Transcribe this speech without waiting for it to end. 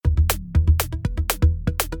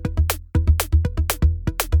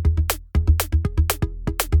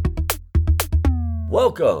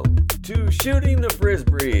Welcome to Shooting the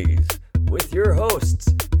Frisbees with your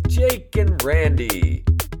hosts, Jake and Randy.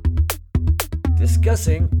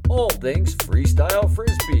 Discussing all things freestyle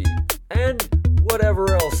frisbee and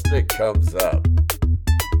whatever else that comes up.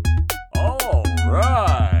 All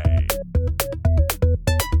right.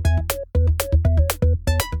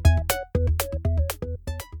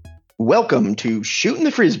 Welcome to Shooting the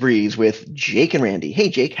Frisbees with Jake and Randy. Hey,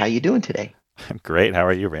 Jake, how you doing today? I'm great. How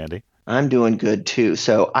are you, Randy? I'm doing good, too.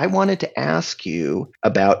 So I wanted to ask you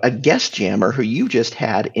about a guest jammer who you just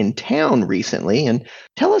had in town recently, and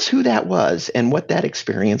tell us who that was and what that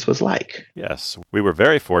experience was like. Yes, we were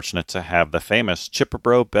very fortunate to have the famous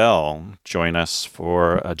Chipperbro Bell join us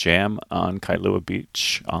for a jam on Kailua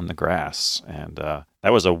Beach on the grass, and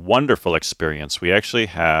that was a wonderful experience. We actually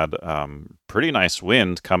had pretty nice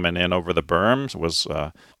wind coming in over the berms. It was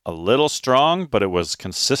a little strong, but it was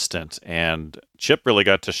consistent. And Chip really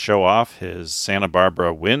got to show off his Santa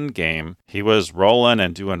Barbara wind game. He was rolling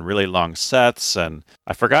and doing really long sets. And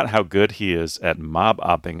I forgot how good he is at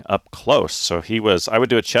mob-opping up close. So I would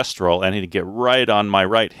do a chest roll and he'd get right on my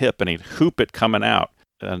right hip and he'd hoop it coming out.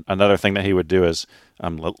 And another thing that he would do is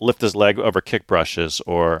lift his leg over kick brushes,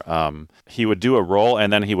 or he would do a roll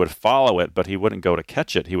and then he would follow it, but he wouldn't go to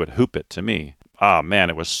catch it. He would hoop it to me. Ah, man,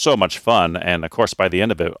 it was so much fun. And of course, by the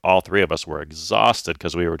end of it, all three of us were exhausted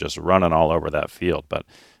because we were just running all over that field. But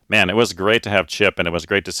man, it was great to have Chip, and it was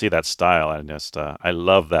great to see that style. And I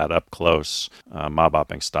love that up close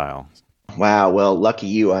mob-opping style. Wow. Well, lucky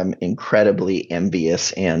you. I'm incredibly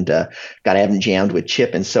envious, and God, I haven't jammed with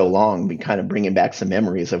Chip in so long. Been kind of bringing back some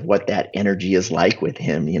memories of what that energy is like with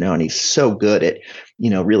him, and he's so good at,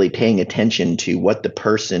 really paying attention to what the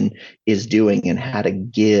person is doing and how to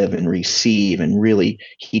give and receive. And really,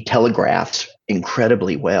 he telegraphs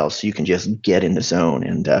incredibly well. So you can just get in the zone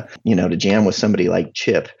and, to jam with somebody like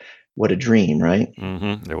Chip. What a dream, right?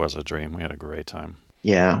 Mm-hmm. It was a dream. We had a great time.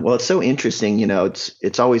 Yeah, well, it's so interesting.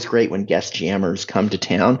 It's always great when guest jammers come to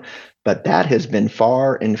town, but that has been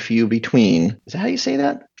far and few between. Is that how you say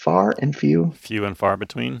that? Far and few? Few and far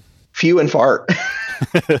between? Few and far.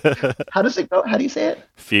 How does it go? How do you say it?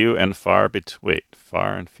 Few and far between. Wait,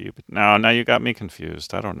 far and few. No, now you got me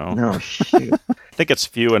confused. I don't know. No, shoot. I think it's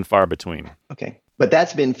few and far between. Okay. But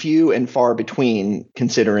that's been few and far between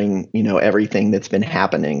considering, everything that's been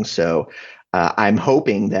happening. So I'm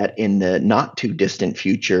hoping that in the not too distant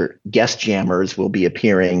future, guest jammers will be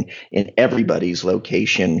appearing in everybody's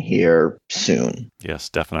location here soon. Yes,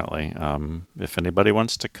 definitely. If anybody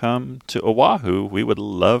wants to come to Oahu, we would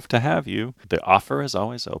love to have you. The offer is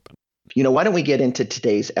always open. Why don't we get into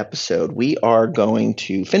today's episode? We are going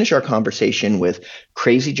to finish our conversation with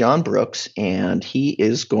Crazy John Brooks, and he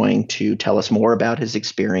is going to tell us more about his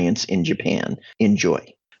experience in Japan. Enjoy.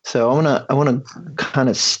 So I want to kind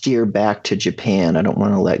of steer back to Japan. I don't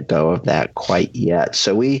want to let go of that quite yet.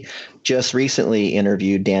 So we just recently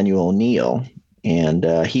interviewed Daniel O'Neill, and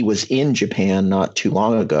he was in Japan not too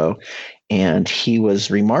long ago, and he was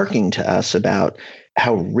remarking to us about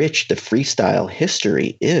how rich the freestyle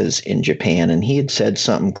history is in Japan. And he had said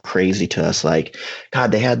something crazy to us like,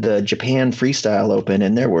 God, they had the Japan Freestyle Open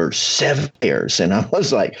and there were 7 players. And I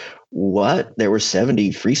was like, what? There were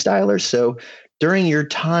 70 freestylers? So during your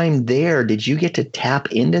time there, did you get to tap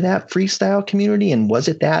into that freestyle community? And was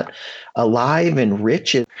it that alive and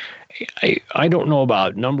rich? I don't know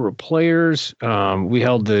about number of players. We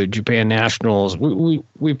held the Japan Nationals.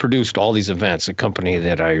 We produced all these events, a company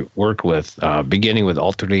that I worked with, beginning with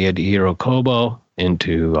Alteria de Hiro Kobo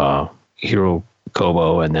into Hiro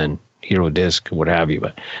Kobo and then Hero Disc, what have you.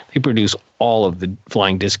 But they produce all of the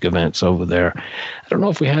flying disc events over there. I don't know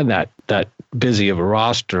if we had that busy of a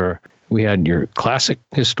roster. We had your classic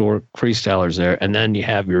historic freestylers there, and then you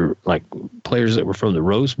have your players that were from the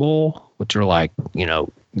Rose Bowl, which are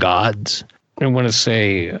gods. I want to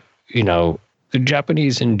say, the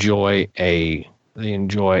Japanese enjoy a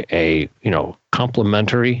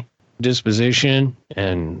complimentary disposition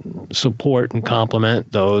and support and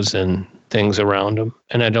compliment those and things around them.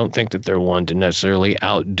 And I don't think that they're one to necessarily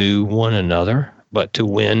outdo one another, but to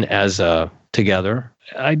win as a together.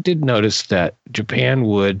 I did notice that Japan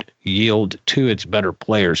would yield to its better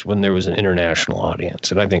players when there was an international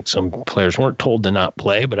audience. And I think some players weren't told to not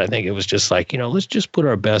play, but I think it was just let's just put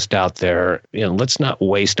our best out there. Let's not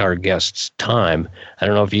waste our guests' time. I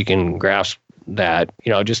don't know if you can grasp that,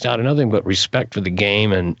 just out of nothing but respect for the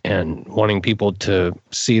game and wanting people to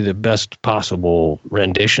see the best possible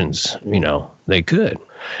renditions, they could.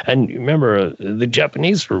 And remember, the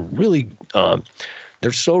Japanese were really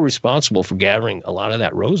they're so responsible for gathering a lot of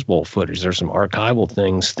that Rose Bowl footage. There's some archival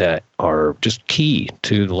things that are just key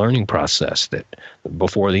to the learning process that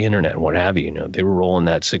before the internet and what have you. They were rolling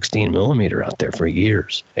that 16 millimeter out there for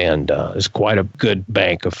years, and there's quite a good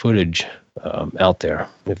bank of footage out there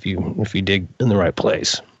if you dig in the right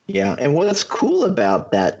place. Yeah, and what's cool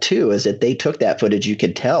about that too is that they took that footage. You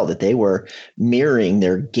could tell that they were mirroring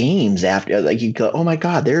their games after. Like you go, oh my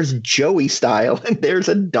God, there's Joey style and there's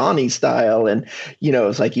a Donnie style, and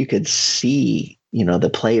it's like you could see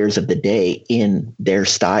the players of the day in their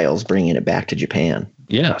styles, bringing it back to Japan.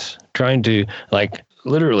 Yes, trying to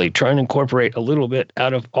literally trying to incorporate a little bit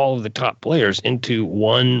out of all of the top players into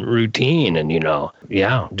one routine, and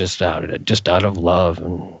just out of love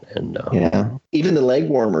and yeah, even the leg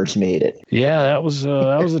warmers made it. Yeah, that was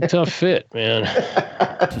a tough fit, man.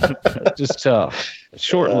 Just tough,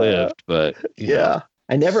 short-lived, but yeah.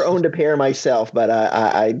 I never owned a pair myself, but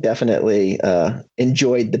I definitely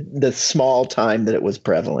enjoyed the small time that it was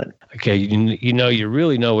prevalent. Okay, you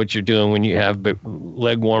really know what you're doing when you have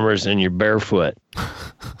leg warmers and you're barefoot.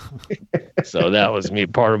 So that was me.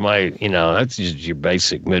 Part of my, that's just your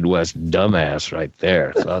basic Midwest dumbass right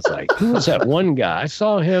there. So I was like, who was that one guy? I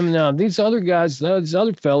saw him. Now these other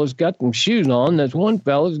fellas got them shoes on. There's one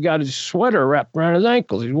fella's got his sweater wrapped around his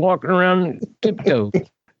ankles. He's walking around tiptoe.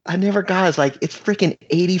 I never got. It's like it's freaking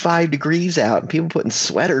 85 degrees out, and people putting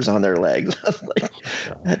sweaters on their legs. I was like,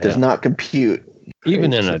 that does not compute.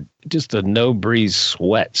 Even in just a no breeze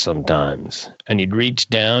sweat sometimes, and you'd reach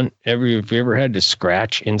down. If you ever had to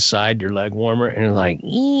scratch inside your leg warmer, and you're like,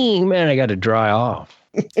 man, I got to dry off.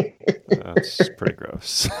 That's pretty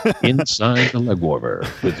gross. Inside the leg warmer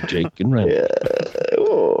with Jake and Randy. Yeah.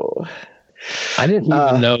 Oh. I didn't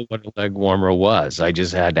even know what a leg warmer was. I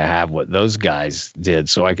just had to have what those guys did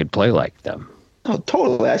so I could play like them. Oh,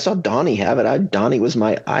 totally. I saw Donnie have it. Donnie was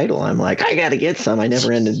my idol. I'm like, I got to get some. I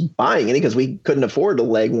never ended buying any because we couldn't afford a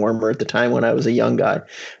leg warmer at the time when I was a young guy.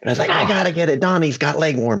 But I was like, I got to get it. Donnie's got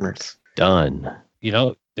leg warmers. Done.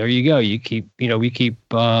 There you go. We keep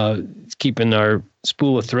keeping our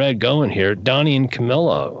spool of thread going here. Donnie and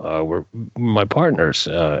Camilla were my partners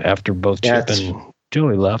after both Chip and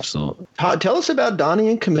Joey left. So tell us about Donnie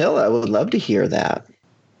and Camilla. I would love to hear that.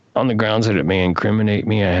 On the grounds that it may incriminate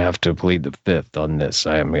me, I have to plead the fifth on this.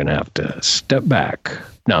 I am going to have to step back.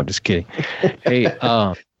 No, I'm just kidding. Hey,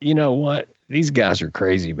 you know what? These guys are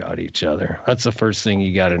crazy about each other. That's the first thing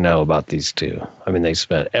you got to know about these two. I mean, they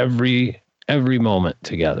spent every moment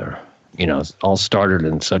together. It all started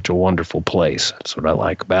in such a wonderful place. That's what I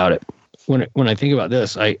like about it. When I think about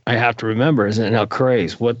this, I have to remember, isn't it now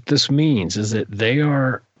crazy? What this means is that they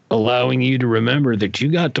are allowing you to remember that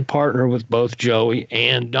you got to partner with both Joey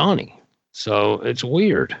and Donnie. So it's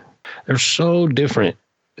weird. They're so different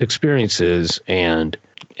experiences and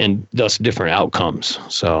thus different outcomes.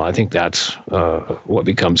 So I think that's what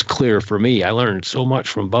becomes clear for me. I learned so much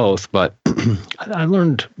from both, but I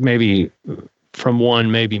learned maybe from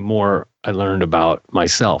one, maybe more I learned about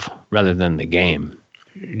myself rather than the game.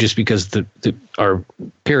 Just because our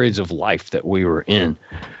periods of life that we were in,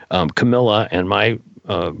 Camilla and my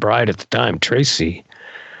bride at the time, Tracy,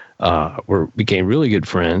 became really good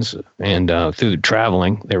friends, and through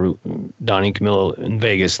traveling, they were Donnie and Camilla in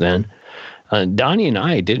Vegas then. Donnie and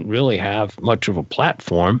I didn't really have much of a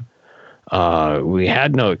platform. We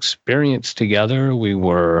had no experience together. We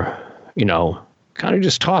were, kind of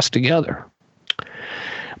just tossed together.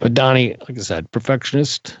 But Donnie, like I said,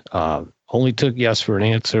 perfectionist, only took yes for an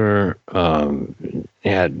answer. Him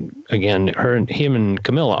and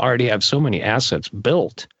Camilla already have so many assets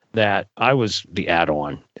built that I was the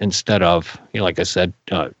add-on instead of, like I said,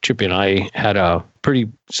 Chippy and I had a pretty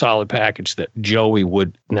solid package that Joey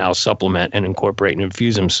would now supplement and incorporate and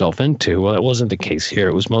infuse himself into. Well, that wasn't the case here.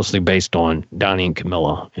 It was mostly based on Donnie and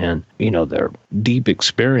Camilla and, their deep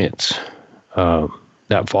experience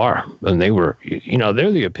that far. And they were,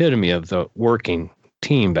 they're the epitome of the working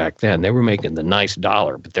team back then. They were making the nice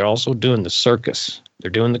dollar, but they're also doing the circus.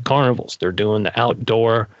 They're doing the carnivals. They're doing the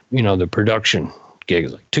outdoor, the production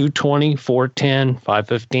gigs like 220, 410,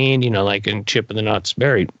 515, like in Chip and the Knott's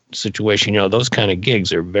Berry situation, those kind of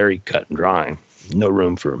gigs are very cut and dry. No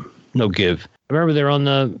room for no give. I remember they're on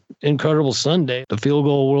the Incredible Sunday, the field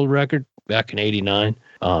goal world record back in 89.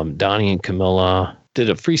 Donnie and Camilla did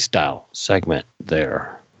a freestyle segment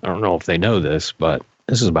there. I don't know if they know this, but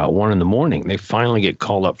this is about 1 a.m. They finally get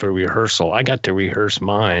called up for rehearsal. I got to rehearse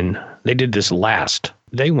mine. They did this last.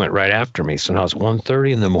 They went right after me. So now it's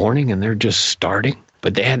 1:30 a.m. and they're just starting.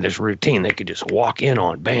 But they had this routine they could just walk in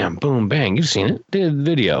on. Bam, boom, bang. You've seen it. They did the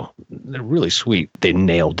video. They're really sweet. They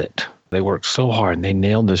nailed it. They worked so hard and they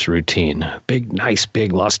nailed this routine. Big, nice,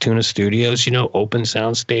 big Las Tunas Studios, open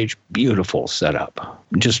soundstage, beautiful setup.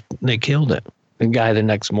 They killed it. The guy the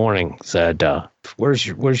next morning said, where's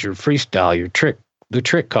your freestyle, the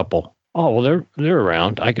trick couple? Oh, well, they're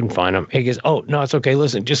around. I can find them. He goes, oh, no, it's okay.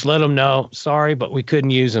 Listen, just let them know. Sorry, but we couldn't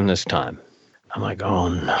use them this time. I'm like, oh,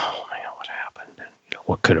 no, man, what happened? And,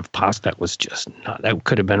 what could have passed? That was just not, that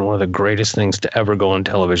could have been one of the greatest things to ever go on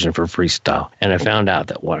television for freestyle. And I found out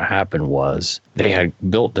that what happened was they had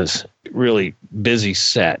built this really busy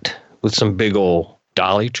set with some big old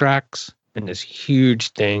dolly tracks and this huge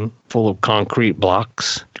thing full of concrete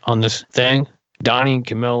blocks on this thing. Donnie and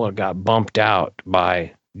Camilla got bumped out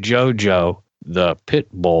by JoJo, the pit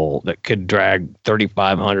bull that could drag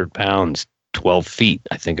 3,500 pounds, 12 feet,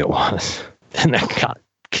 I think it was. And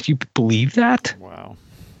could you believe that? Wow.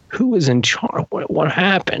 Who was in charge? What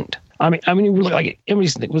happened? I mean,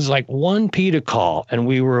 it was like one PETA call, and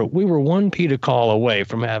we were one PETA call away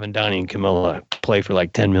from having Donnie and Camilla play for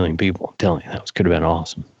like 10 million people. I'm telling you, could have been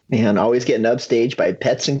awesome. Man, always getting upstaged by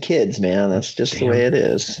pets and kids, man. That's just the way it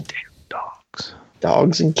is. Damn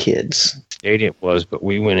dogs and kids. Stadium was, but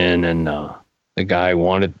we went in and the guy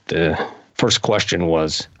wanted the first question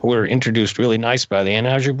was, we were introduced really nice by the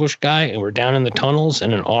Anheuser-Busch guy, and we're down in the tunnels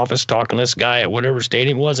in an office talking to this guy at whatever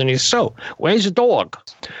stadium it was, and he's, so, where's the dog?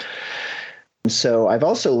 So I've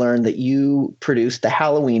also learned that you produced the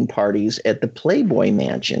Halloween parties at the Playboy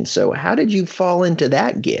Mansion. So how did you fall into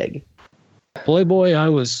that gig? Playboy,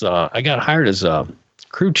 I got hired as a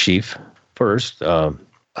crew chief first.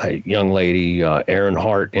 A young lady, Erin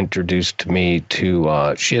Hart, introduced me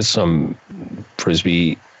to, she has some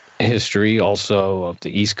Frisbee history also of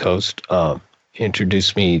the East Coast,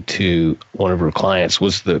 introduced me to one of her clients,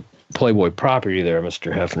 was the Playboy property there,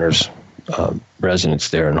 Mr. Hefner's residence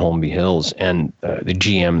there in Holmby Hills. And the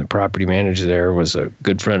GM, the property manager there, was a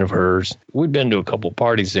good friend of hers. We'd been to a couple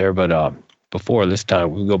parties there, but before this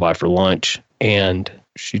time, we'd go by for lunch. And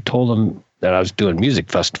she told him that I was doing music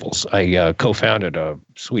festivals. I co-founded a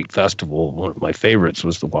sweet festival. One of my favorites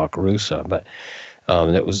was the Wakarusa, but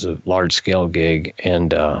that was a large-scale gig.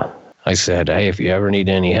 And I said, hey, if you ever need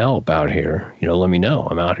any help out here, let me know.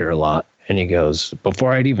 I'm out here a lot. And he goes,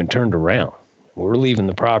 before I'd even turned around, we're leaving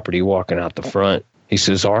the property, walking out the front. He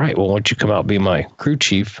says, all right, well, why don't you come out and be my crew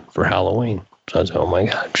chief for Halloween? So I said, oh, my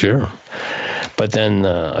God, sure. But then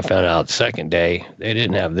I found out the second day they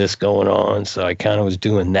didn't have this going on, so I kind of was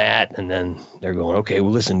doing that. And then they're going, okay,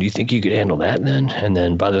 well, listen, do you think you could handle that then? And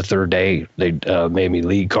then by the third day, they made me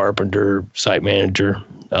lead carpenter, site manager.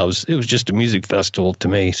 It was just a music festival to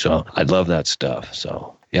me, so I love that stuff.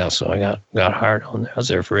 So, yeah, so I got hired on there. I was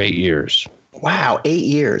there for 8 years. Wow, 8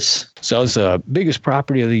 years. So it was the biggest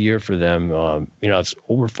property of the year for them. It's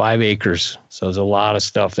over 5 acres. So there's a lot of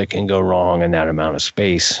stuff that can go wrong in that amount of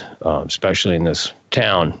space, especially in this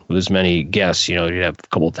town with as many guests. You'd have a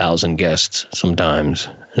couple thousand guests sometimes.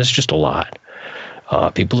 It's just a lot.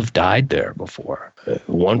 People have died there before.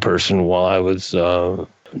 One person while I was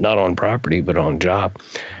not on property, but on job.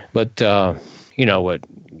 But what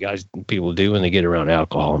people do when they get around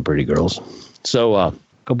alcohol and pretty girls. So,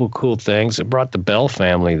 couple of cool things. It brought the Bell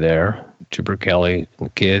family there, Chipper Kelly and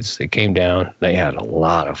the kids. They came down. They had a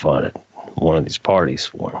lot of fun at one of these parties.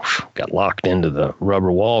 Got locked into the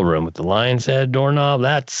rubber wall room with the lion's head doorknob.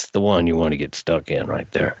 That's the one you want to get stuck in right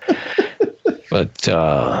there. But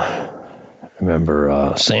I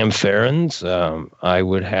remember Sam Ferrens, I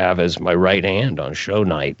would have as my right hand on show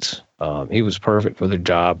nights. He was perfect for the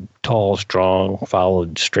job, tall, strong,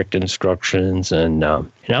 followed strict instructions. And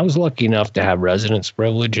I was lucky enough to have residence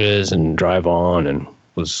privileges and drive on and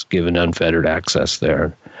was given unfettered access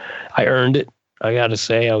there. I earned it. I got to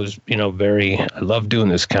say, I was, I love doing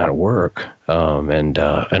this kind of work. And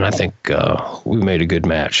I think we made a good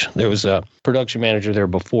match. There was a production manager there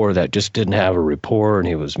before that just didn't have a rapport, and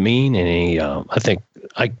he was mean. And I think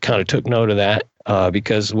I kind of took note of that.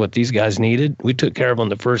 Because what these guys needed, we took care of on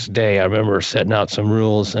the first day. I remember setting out some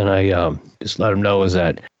rules, and I just let them know is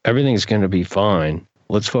that everything's going to be fine.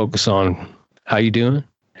 Let's focus on how you doing?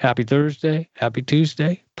 Happy Thursday, happy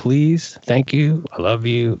Tuesday, please, thank you, I love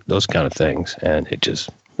you, those kind of things. And it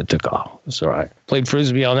took off. It's all right. Played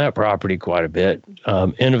Frisbee on that property quite a bit.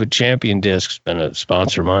 Innova Champion Disc's been a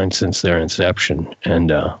sponsor of mine since their inception,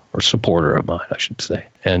 and or supporter of mine, I should say.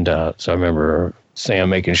 And so I remember Sam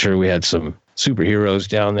making sure we had some superheroes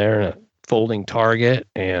down there and a folding target,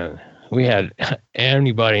 and we had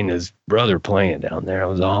anybody and his brother playing down there. It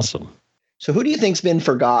was awesome. So who do you think's been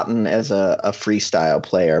forgotten as a freestyle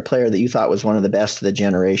player, a player that you thought was one of the best of the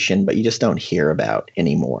generation, but you just don't hear about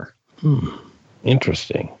anymore?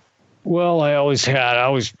 Interesting. Well, I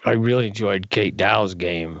really enjoyed Kate Dow's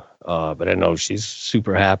game. But I know she's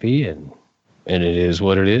super happy, and it is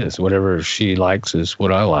what it is. Whatever she likes is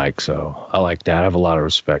what I like. So I like that. I have a lot of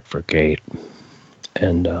respect for Kate.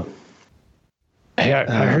 And hey,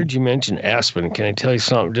 I heard you mention Aspen. Can I tell you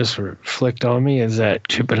something just reflect on me? Is that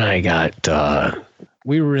Chip and I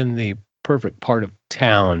we were in the perfect part of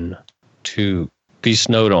town to be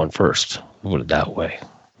snowed on first. Put it that way.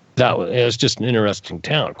 It was just an interesting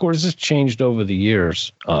town. Of course, it's changed over the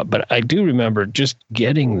years, but I do remember just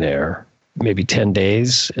getting there maybe 10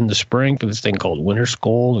 days in the spring for this thing called Winter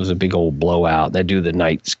Skull. It was a big old blowout. They do the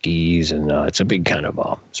night skis, and it's a big kind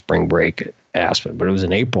of spring break at Aspen, but it was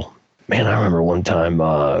in April. Man, I remember one time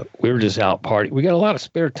we were just out partying. We got a lot of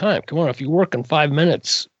spare time. Come on, if you work in 5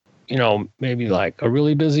 minutes, maybe like a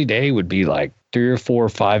really busy day would be like 3 or 4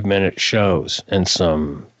 5-minute shows and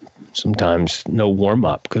sometimes no warm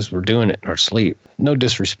up because we're doing it in our sleep. No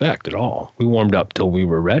disrespect at all. We warmed up till we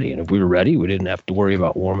were ready. And if we were ready, we didn't have to worry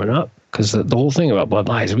about warming up. Because the whole thing about Bud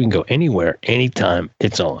Light is we can go anywhere, anytime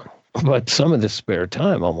it's on. But some of the spare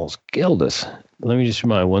time almost killed us. Let me just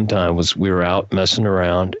remind, one time we were out messing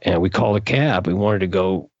around and we called a cab. We wanted to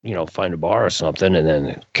go, find a bar or something. And then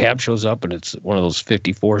the cab shows up and it's one of those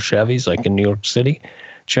 54 Chevys like in New York City,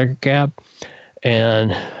 checker cab.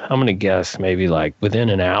 And I'm going to guess maybe like within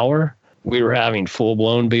an hour, we were having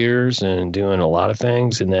full-blown beers and doing a lot of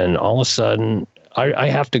things. And then all of a sudden, I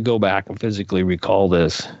have to go back and physically recall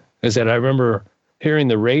this. Is that I remember hearing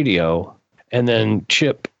the radio and then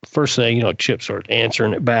Chip, first thing, Chip started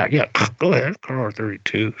answering it back. Yeah, go ahead, car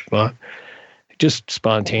 32 spot. Just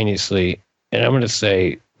spontaneously. And I'm going to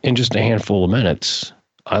say in just a handful of minutes,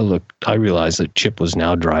 I realized that Chip was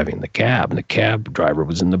now driving the cab, and the cab driver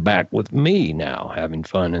was in the back with me now, having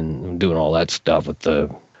fun and doing all that stuff with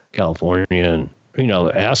the California and,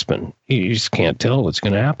 Aspen. You just can't tell what's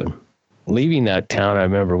going to happen. Leaving that town, I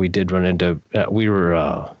remember we did run into, we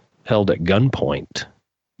were held at gunpoint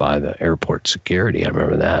by the airport security. I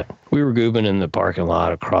remember that. We were goobing in the parking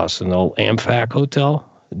lot across from the old AmFac Hotel,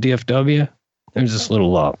 DFW. There's this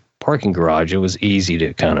little parking garage. It was easy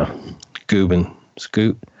to kind of goob and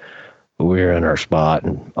scoot. But we were in our spot,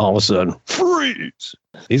 and all of a sudden, freeze!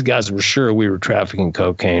 These guys were sure we were trafficking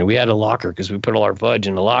cocaine. We had a locker because we put all our fudge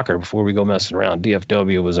in the locker before we go messing around.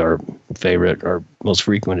 DFW was our favorite, our most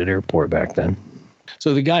frequented airport back then.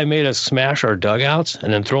 So the guy made us smash our dugouts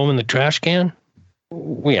and then throw them in the trash can.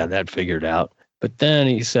 We had that figured out. But then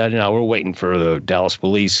he said, we're waiting for the Dallas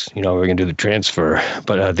police. We're going to do the transfer.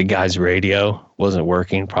 But the guy's radio wasn't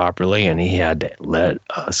working properly, and he had to let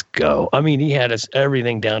us go. I mean, he had us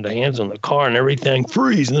everything down to hands on the car and everything.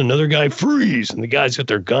 Freeze. And another guy, freeze. And the guys with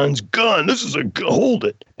their guns, gun. This is hold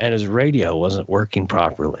it. And his radio wasn't working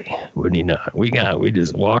properly. Wouldn't you know? We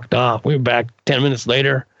just walked off. We were back 10 minutes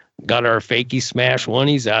later, got our fakey smash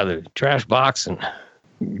oneies out of the trash box and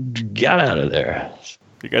got out of there.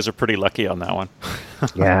 You guys are pretty lucky on that one.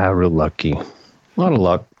 Yeah, real lucky. A lot of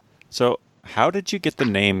luck. So how did you get the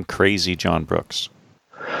name Crazy John Brooks?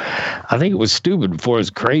 I think it was stupid before it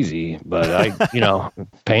was crazy, but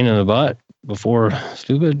pain in the butt before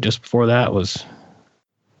stupid. Just before that was,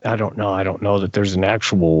 I don't know. I don't know that there's an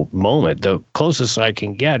actual moment. The closest I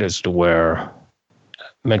can get is to where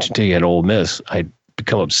I mentioned to you at Ole Miss, I'd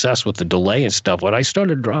become obsessed with the delay and stuff. When I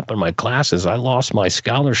started dropping my classes, I lost my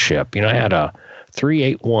scholarship. I had a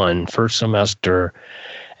 3.81 first semester,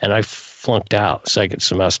 and I flunked out second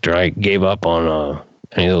semester. I gave up on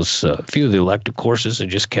any of those few of the elective courses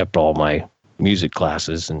and just kept all my music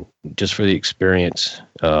classes and just for the experience.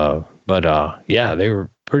 But they were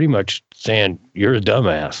pretty much saying you're a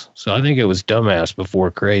dumbass. So I think it was dumbass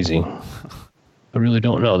before crazy. I really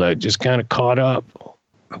don't know. That just kind of caught up.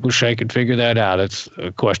 I wish I could figure that out. It's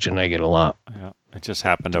a question I get a lot. Yeah. It just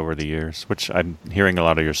happened over the years, which I'm hearing a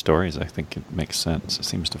lot of your stories. I think it makes sense. It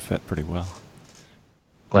seems to fit pretty well.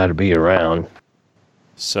 Glad to be around.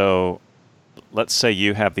 So let's say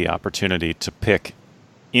you have the opportunity to pick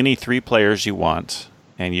any 3 players you want,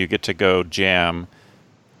 and you get to go jam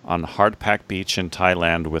on Hardpack Beach in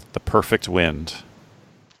Thailand with the perfect wind.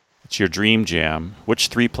 It's your dream jam. Which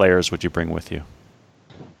 3 players would you bring with you?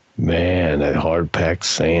 Man, that hard-packed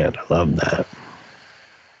sand. I love that.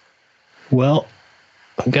 Well,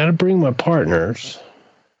 I got to bring my partners,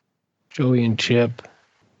 Joey and Chip.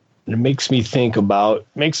 And it makes me thinking about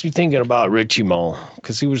Richie Mull,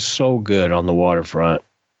 because he was so good on the waterfront.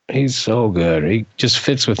 He's so good. He just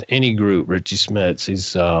fits with any group. Richie Smits.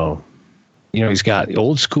 He's he's got the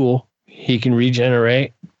old school. He can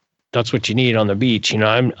regenerate. That's what you need on the beach.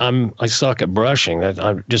 I suck at brushing.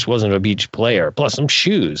 I just wasn't a beach player. Plus, I'm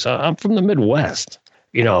shoes. I'm from the Midwest.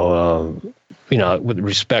 With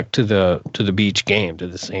respect to the beach game, to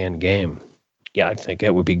the sand game. yeah, I think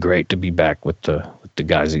it would be great to be back with the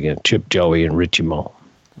guys again, Chip, Joey, and Richie Mo.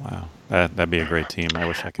 Wow, that'd be a great team. I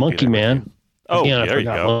wish I could. Monkey be there Man. with you. Oh, Again, I there you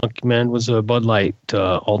forgot. go. Monkey Man was a Bud Light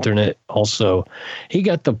alternate. Also, he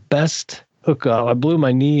got the best hookup. I blew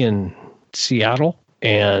my knee in Seattle,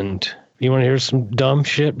 and you want to hear some dumb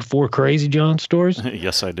shit before Crazy John stories?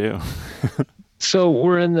 Yes, I do. So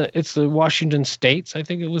we're in it's the Washington States, I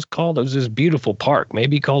think it was called. It was this beautiful park,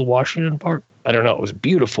 maybe called Washington Park. I don't know. It was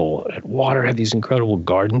beautiful. It had water, had these incredible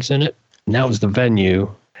gardens in it. And that was the venue.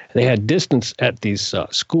 They had distance at these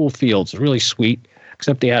school fields, really sweet,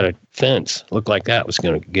 except they had a fence. Looked like that was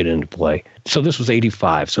going to get into play. So this was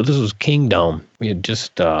 85. So this was Kingdome. We had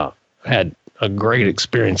just had a great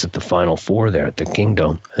experience at the Final Four there at the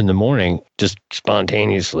Kingdome. In the morning, just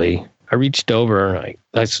spontaneously, I reached over and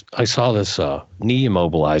I saw this knee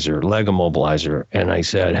immobilizer, leg immobilizer, and I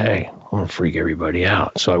said, hey, I'm going to freak everybody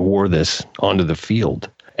out. So I wore this onto the field.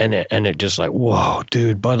 And it just like, whoa,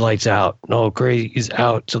 dude, Bud Light's out. No, Crazy is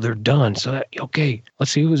out. So they're done. So, okay,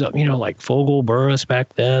 let's see who was up. You know, like Fogel, Burris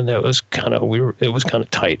back then. That was kind of, it was kind of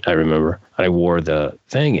tight, I remember. I wore the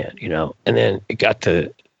thing in, you know. And then it got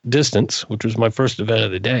to distance, which was my first event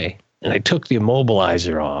of the day. And I took the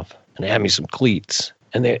immobilizer off and they had me some cleats.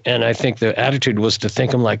 And I think the attitude was to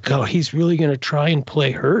think, I'm like, oh, he's really going to try and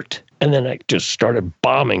play hurt? And then I just started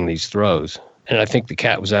bombing these throws. And I think the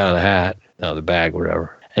cat was out of the hat, out of the bag,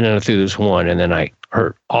 whatever. And then I threw this one, and then I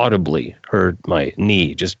audibly heard my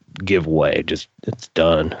knee just give way. Just, it's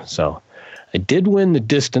done. So I did win the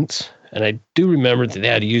distance, and I do remember that they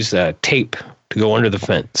had to use that tape to go under the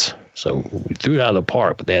fence. So we threw it out of the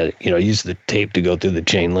park, but they had to, use the tape to go through the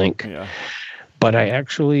chain link. Yeah. But I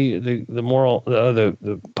actually, the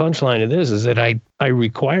punchline of this is that I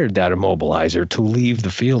required that immobilizer to leave the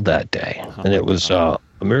field that day. And it was a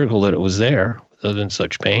miracle that it was there, other than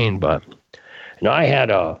such pain. But I had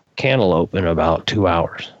a cantaloupe in about 2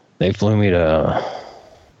 hours. They flew me to,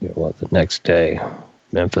 the next day,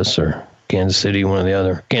 Memphis or Kansas City, one or the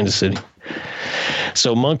other. Kansas City.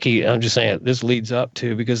 So Monkey, I'm just saying, this leads up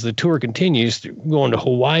to, because the tour continues, going to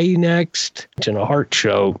Hawaii next, and a Heart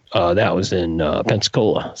show, that was in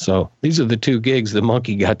Pensacola. So these are the two gigs that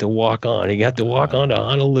Monkey got to walk on. He got to walk on to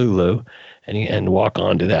Honolulu and walk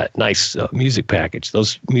on to that nice music package.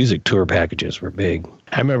 Those music tour packages were big.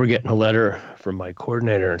 I remember getting a letter from my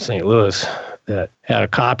coordinator in St. Louis that had a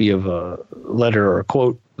copy of a letter or a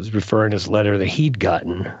quote, was referring to this letter that he'd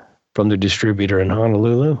gotten from the distributor in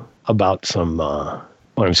Honolulu about some,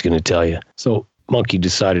 what I'm just going to tell you. So Monkey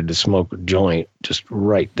decided to smoke a joint just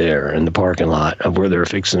right there in the parking lot of where they were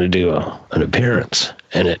fixing to do an appearance.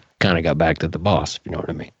 And it kind of got back to the boss, if you know what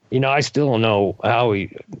I mean. I still don't know how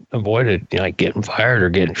he avoided getting fired or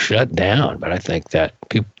getting shut down, but I think that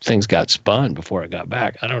things got spun before it got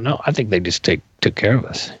back. I don't know. I think they just took care of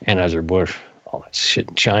us. Anheuser-Busch, all that shit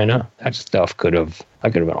in China, that stuff could have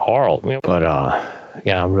been horrible. But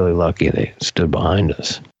yeah, I'm really lucky they stood behind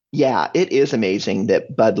us. Yeah, it is amazing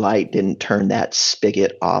that Bud Light didn't turn that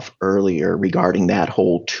spigot off earlier regarding that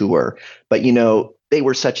whole tour. But, they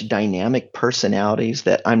were such dynamic personalities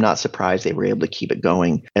that I'm not surprised they were able to keep it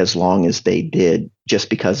going as long as they did, just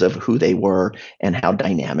because of who they were and how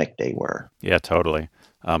dynamic they were. Yeah, totally.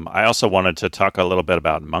 I also wanted to talk a little bit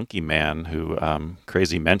about Monkey Man, who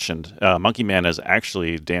Crazy mentioned. Monkey Man is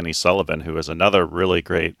actually Danny Sullivan, who is another really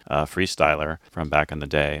great freestyler from back in the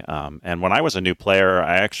day. And when I was a new player,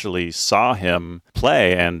 I actually saw him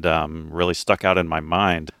play and really stuck out in my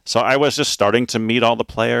mind. So I was just starting to meet all the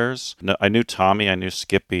players. I knew Tommy, I knew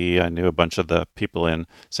Skippy, I knew a bunch of the people in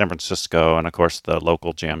San Francisco, and of course the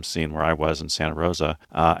local jam scene where I was in Santa Rosa.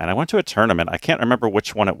 And I went to a tournament. I can't remember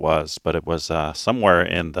which one it was, but it was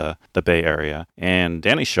somewhere in the Bay Area. And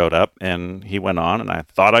Danny showed up and he went on, and I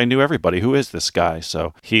thought I knew everybody. Who is this guy?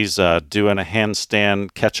 So he's doing a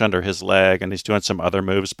handstand catch under his leg, and he's doing some other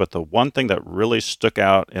moves. But the one thing that really stuck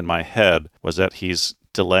out in my head was that he's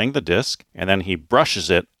delaying the disc, and then he brushes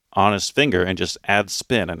it on his finger and just adds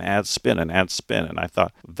spin and adds spin and adds spin. And I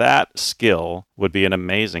thought that skill would be an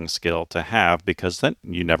amazing skill to have, because then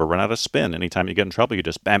you never run out of spin. Anytime you get in trouble, you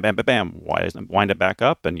just bam, bam, bam, bam, wind it back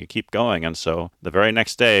up and you keep going. And so the very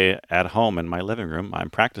next day at home in my living room, I'm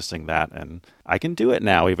practicing that, and I can do it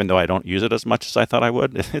now, even though I don't use it as much as I thought I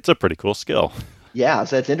would. It's a pretty cool skill. Yeah,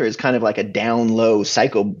 so that's interesting. It's kind of like a down-low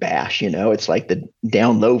psycho bash, It's like the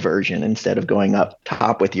down-low version instead of going up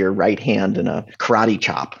top with your right hand and a karate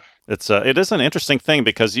chop. It is an interesting thing,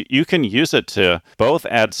 because you can use it to both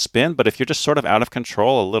add spin, but if you're just sort of out of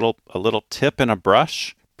control, a little tip in a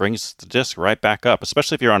brush brings the disc right back up,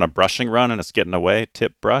 especially if you're on a brushing run and it's getting away,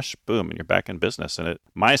 tip brush, boom, and you're back in business. And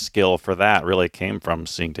my skill for that really came from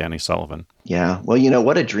seeing Danny Sullivan. Yeah. Well,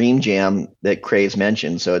 what a dream jam that Craze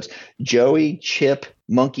mentioned. So it's Joey, Chip,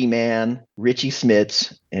 Monkey Man, Richie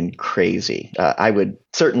Smits, and Crazy. I would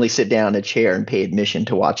certainly sit down in a chair and pay admission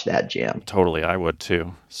to watch that jam. Totally, I would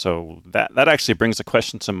too. So that actually brings a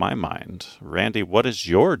question to my mind. Randy, what is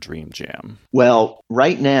your dream jam? Well,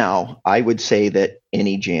 right now, I would say that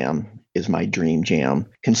any jam is my dream jam,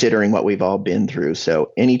 considering what we've all been through.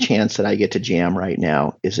 So any chance that I get to jam right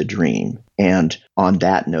now is a dream. And on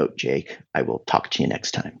that note, Jake, I will talk to you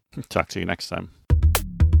next time. Talk to you next time.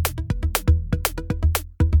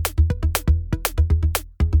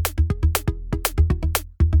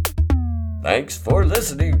 Thanks for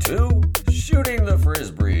listening to Shooting the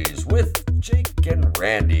Frisbees with Jake and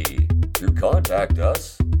Randy. To contact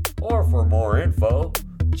us or for more info,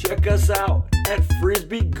 check us out at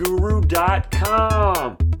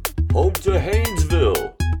frisbeeguru.com. Home to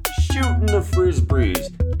Haynesville, shooting the Frisbees,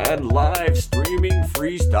 and live streaming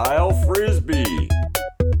freestyle frisbee.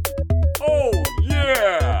 Oh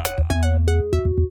yeah!